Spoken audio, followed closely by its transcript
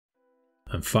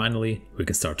And finally, we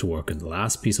can start to work on the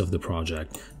last piece of the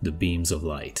project, the beams of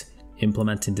light.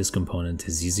 Implementing this component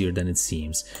is easier than it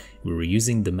seems. We're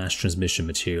reusing the mesh transmission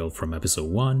material from episode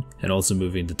 1 and also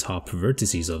moving the top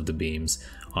vertices of the beams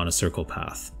on a circle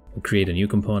path. We'll create a new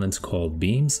component called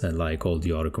beams, and like all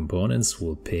the other components,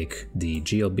 we'll pick the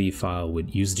GLB file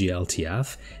with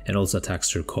useGLTF and also a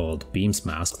texture called beams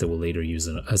mask that we'll later use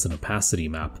as an opacity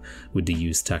map with the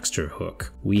use texture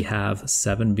hook. We have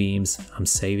 7 beams. I'm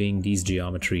saving these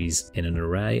geometries in an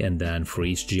array, and then for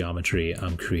each geometry,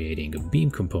 I'm creating a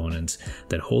beam component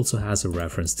that also has a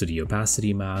reference to the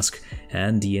opacity mask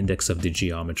and the index of the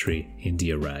geometry in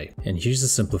the array. And here's a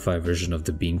simplified version of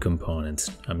the beam component.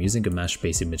 I'm using a mesh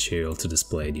basic material to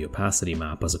display the opacity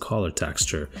map as a color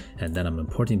texture, and then I'm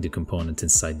importing the component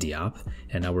inside the app,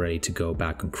 and now we're ready to go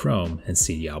back on Chrome and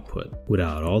see the output.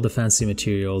 Without all the fancy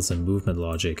materials and movement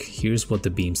logic, here's what the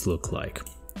beams look like.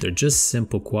 They're just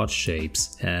simple quad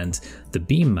shapes, and the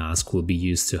beam mask will be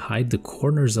used to hide the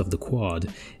corners of the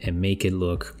quad and make it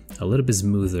look a little bit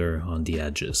smoother on the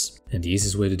edges. And the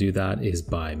easiest way to do that is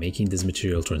by making this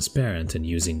material transparent and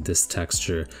using this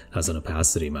texture as an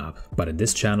opacity map. But in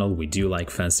this channel, we do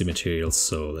like fancy materials,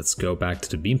 so let's go back to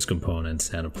the beams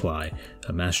component and apply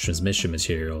a mesh transmission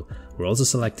material. We're also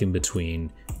selecting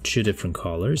between 2 different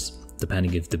colors,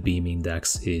 depending if the beam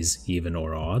index is even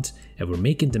or odd, and we're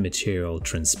making the material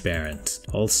transparent.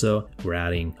 Also, we're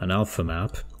adding an alpha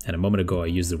map, and a moment ago I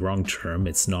used the wrong term.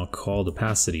 It's not called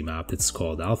opacity map, it's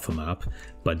called alpha map,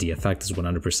 but the effect is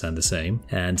 100% the same.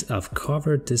 And I've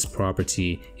covered this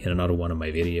property in another one of my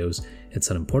videos.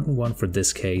 It's an important one for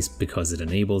this case because it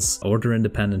enables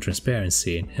order-independent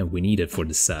transparency, and we need it for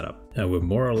the setup. And with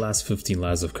more or less 15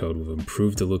 lines of code, we've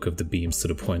improved the look of the beams to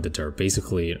the point that they're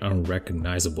basically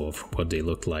unrecognizable from what they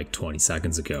looked like 20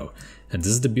 seconds ago. And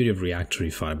this is the beauty of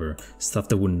React Fiber. Stuff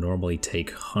that would normally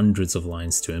take hundreds of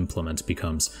lines to implement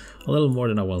becomes a little more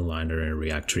than a one-liner in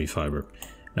React Fiber.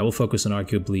 Now we'll focus on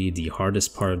arguably the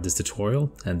hardest part of this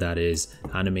tutorial, and that is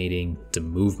animating the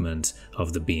movement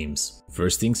of the beams.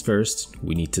 First things first,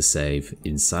 we need to save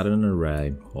inside an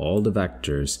array all the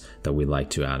vectors that we like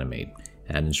to animate.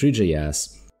 And in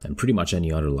three.js, and pretty much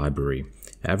any other library,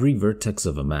 every vertex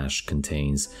of a mesh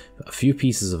contains a few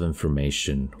pieces of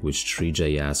information which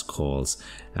three.js calls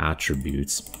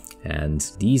attributes,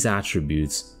 and these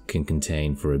attributes can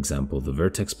contain, for example, the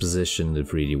vertex position in the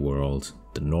 3D world,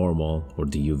 the normal, or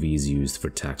the UVs used for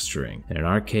texturing. And in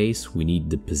our case, we need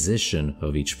the position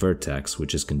of each vertex,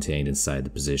 which is contained inside the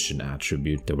position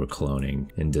attribute that we're cloning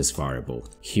in this variable.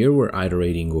 Here we're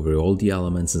iterating over all the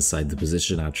elements inside the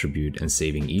position attribute and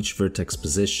saving each vertex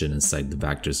position inside the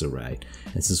vectors array.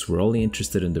 And since we're only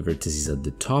interested in the vertices at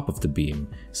the top of the beam,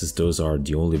 since those are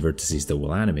the only vertices that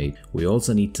we'll animate, we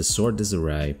also need to sort this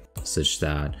array such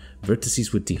that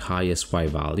vertices with the highest Y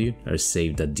value are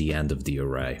saved at the end of the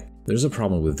array. There's a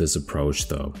problem with this approach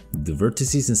though. The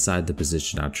vertices inside the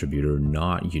position attribute are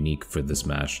not unique for this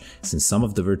mesh, since some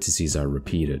of the vertices are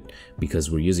repeated, because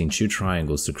we're using 2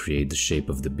 triangles to create the shape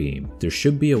of the beam. There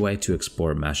should be a way to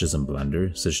export meshes in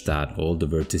Blender such that all the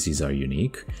vertices are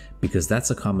unique, because that's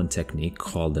a common technique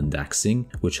called indexing,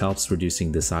 which helps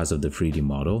reducing the size of the 3D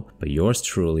model, but yours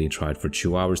truly tried for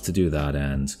 2 hours to do that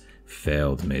and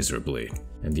failed miserably.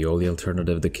 And the only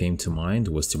alternative that came to mind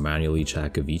was to manually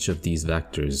check if each of these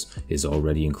vectors is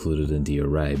already included in the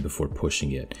array before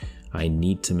pushing it. I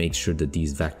need to make sure that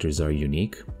these vectors are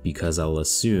unique, because I'll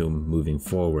assume moving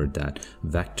forward that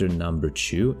vector number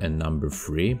 2 and number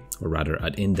 3, or rather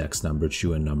at index number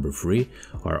 2 and number 3,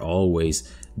 are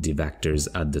always the vectors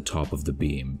at the top of the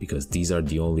beam, because these are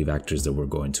the only vectors that we're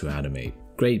going to animate.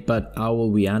 Great, but how will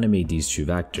we animate these 2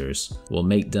 vectors? We'll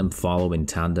make them follow in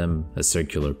tandem a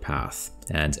circular path.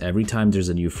 And every time there's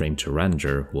a new frame to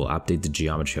render, we'll update the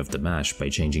geometry of the mesh by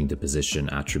changing the position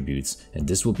attributes, and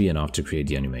this will be enough to create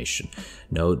the animation.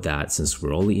 Note that since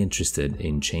we're only interested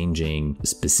in changing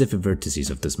specific vertices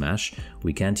of this mesh,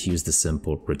 we can't use the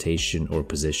simple rotation or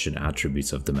position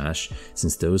attributes of the mesh,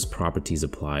 since those properties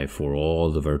apply for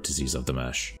all the vertices of the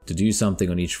mesh. To do something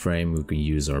on each frame, we can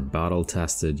use our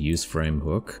battle-tested useFrame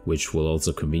hook, which will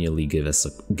also conveniently give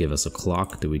us a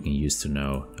clock that we can use to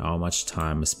know how much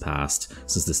time has passed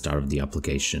since the start of the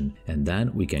application, and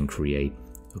then we can create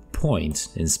a point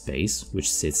in space which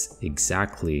sits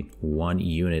exactly 1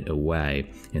 unit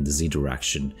away in the z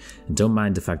direction. And don't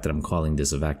mind the fact that I'm calling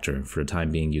this a vector. For the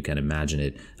time being, you can imagine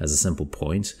it as a simple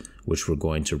point which we're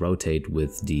going to rotate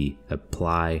with the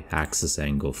apply axis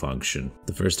angle function.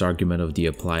 The first argument of the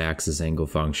apply axis angle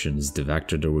function is the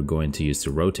vector that we're going to use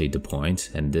to rotate the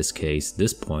point. In this case,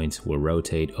 this point will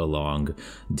rotate along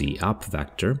the up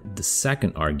vector. The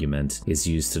second argument is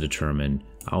used to determine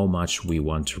how much we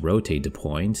want to rotate the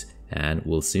point, and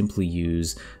we'll simply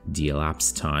use the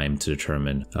elapsed time to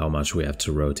determine how much we have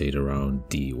to rotate around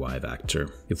the y vector.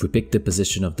 If we pick the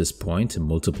position of this point and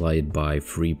multiply it by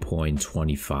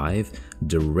 3.25,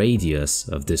 the radius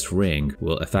of this ring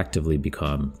will effectively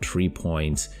become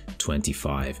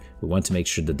 3.25. We want to make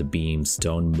sure that the beams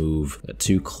don't move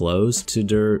too close to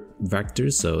their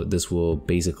vectors, so this will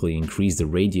basically increase the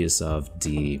radius of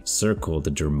the circle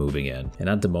that they're moving in. And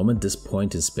at the moment, this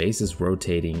point in space is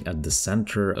rotating at the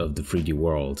center of the 3D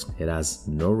world. It has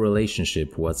no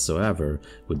relationship whatsoever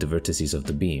with the vertices of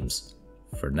the beams.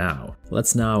 For now.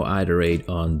 Let's now iterate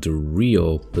on the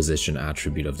real position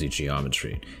attribute of the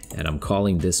geometry. And I'm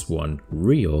calling this one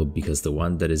real because the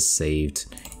one that is saved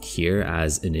here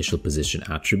as initial position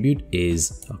attribute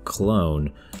is a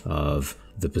clone of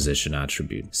the position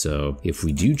attribute. So if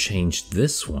we do change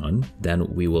this one,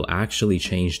 then we will actually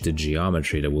change the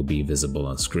geometry that will be visible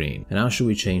on screen. And how should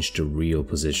we change the real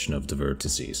position of the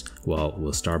vertices? Well,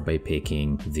 we'll start by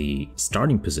picking the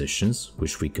starting positions,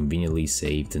 which we conveniently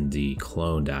saved in the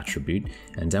cloned attribute,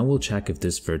 and then we'll check if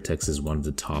this vertex is one of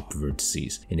the top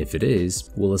vertices. And if it is,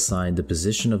 we'll assign the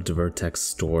position of the vertex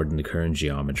stored in the current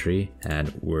geometry,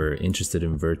 and we're interested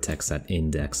in vertex at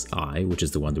index I, which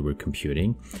is the one that we're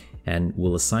computing. And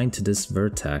we'll assign to this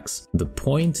vertex the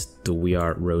point that we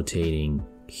are rotating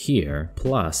here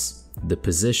plus the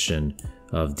position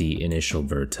of the initial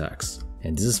vertex.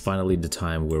 And this is finally the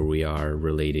time where we are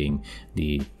relating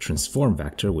the transform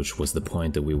vector, which was the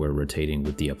point that we were rotating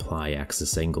with the apply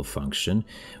axis angle function,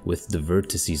 with the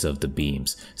vertices of the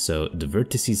beams. So the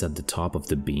vertices at the top of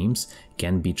the beams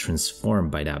can be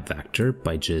transformed by that vector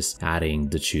by just adding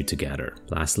the two together.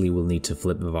 Lastly, we'll need to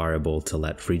flip a variable to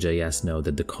let three.js know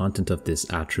that the content of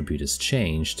this attribute is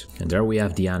changed. And there we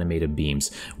have the animated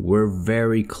beams. We're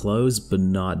very close, but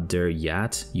not there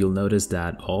yet. You'll notice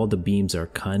that all the beams are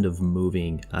kind of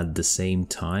moving at the same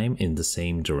time in the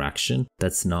same direction.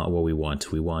 That's not what we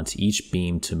want. We want each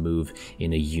beam to move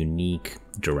in a unique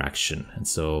direction. And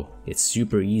so it's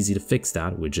super easy to fix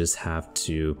that. We just have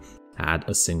to add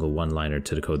a single one-liner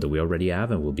to the code that we already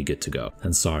have and we'll be good to go.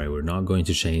 And sorry, we're not going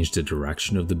to change the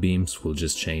direction of the beams. We'll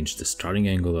just change the starting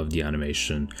angle of the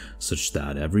animation such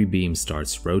that every beam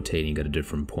starts rotating at a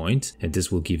different point, and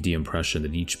this will give the impression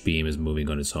that each beam is moving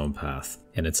on its own path.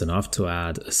 And it's enough to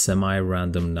add a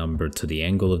semi-random number to the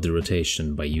angle of the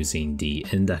rotation by using the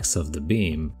index of the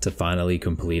beam to finally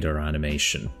complete our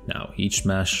animation. Now, each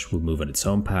mesh will move on its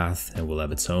own path and will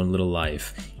have its own little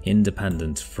life,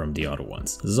 independent from the other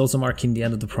ones. This is also marking the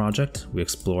end of the project. We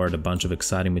explored a bunch of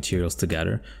exciting materials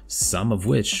together, some of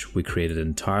which we created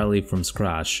entirely from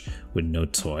scratch with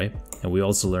Nodetoy, and we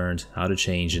also learned how to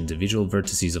change individual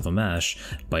vertices of a mesh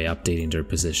by updating their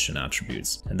position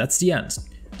attributes. And that's the end.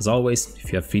 As always,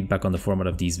 if you have feedback on the format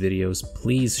of these videos,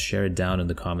 please share it down in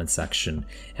the comment section.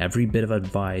 Every bit of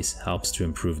advice helps to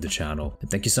improve the channel. And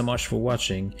thank you so much for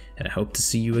watching, and I hope to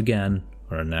see you again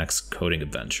on our next coding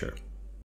adventure.